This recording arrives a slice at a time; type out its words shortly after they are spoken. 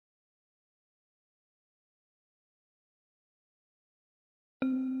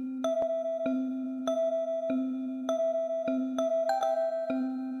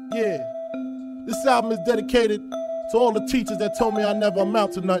Yeah. This album is dedicated to all the teachers that told me I never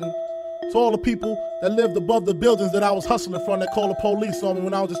amount to nothing. To all the people that lived above the buildings that I was hustling from that called the police on me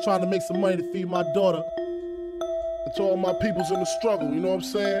when I was just trying to make some money to feed my daughter. And to all my peoples in the struggle, you know what I'm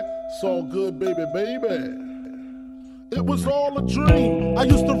saying? It's all good, baby, baby. It was all a dream. I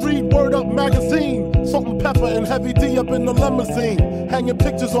used to read Word Up magazine. Salt-N-Pepa and Heavy D up in the limousine, hanging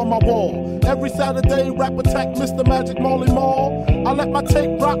pictures on my wall. Every Saturday, Rap Attack, Mr. Magic, Marley Marl. I let my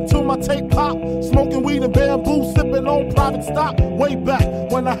tape rock till my tape pop. Smoking weed and bamboo, sipping on private stock. Way back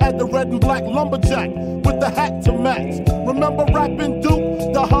when I had the red and black lumberjack with the hat to match. Remember rapping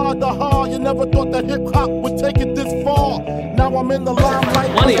Duke? The hard. You never thought that hip-hop would take it this far. Now I'm in the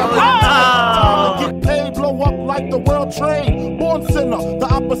limelight. Time to get paid, blow up like the world trade. Born sinner, the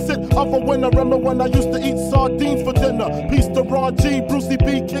opposite of a winner. Remember when I used to eat sardines for dinner? Peace to Ron G, Brucey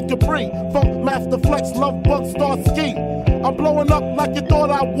B, Kid Capri, Funk Master Flex, Love Bug, Star Ski. I'm blowing up like you thought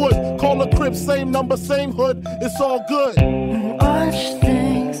I would. Call a crib, same number, same hood. It's all good. Watch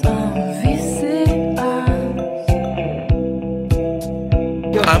things on VCR.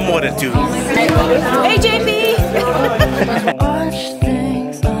 I'm more than two. Hey, JP! Watch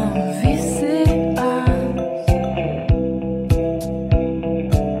things on VCR.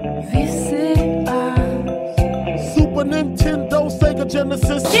 Super Nintendo, Sega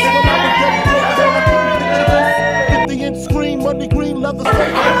Genesis. Yeah! When I would get 50-inch screen, money green leather sofa.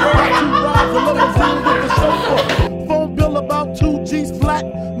 Got 2 rides, a limousine with the chauffeur. Phone bill about 2 G's flat.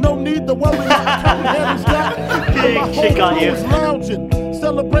 No need to worry, I can handle that. She got you. Lounging,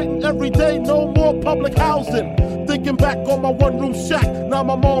 celebrating every day, no more public housing. Thinking back on my one-room shack. Now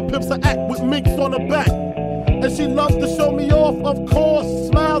my mom pimps a act with minks on her back. And she loves to show me off, of course.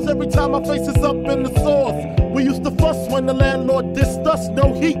 Smiles every time my face is up in the sauce. We used to fuss when the landlord dissed us.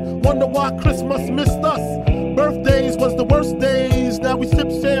 No heat, wonder why Christmas missed us. Birthdays was the worst days. Now we sip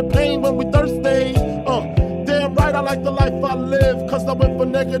champagne when we thirsty. Damn right I like the life I live. Cause I went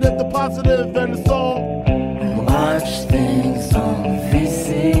from negative to positive and it's all. Watch things on VCR.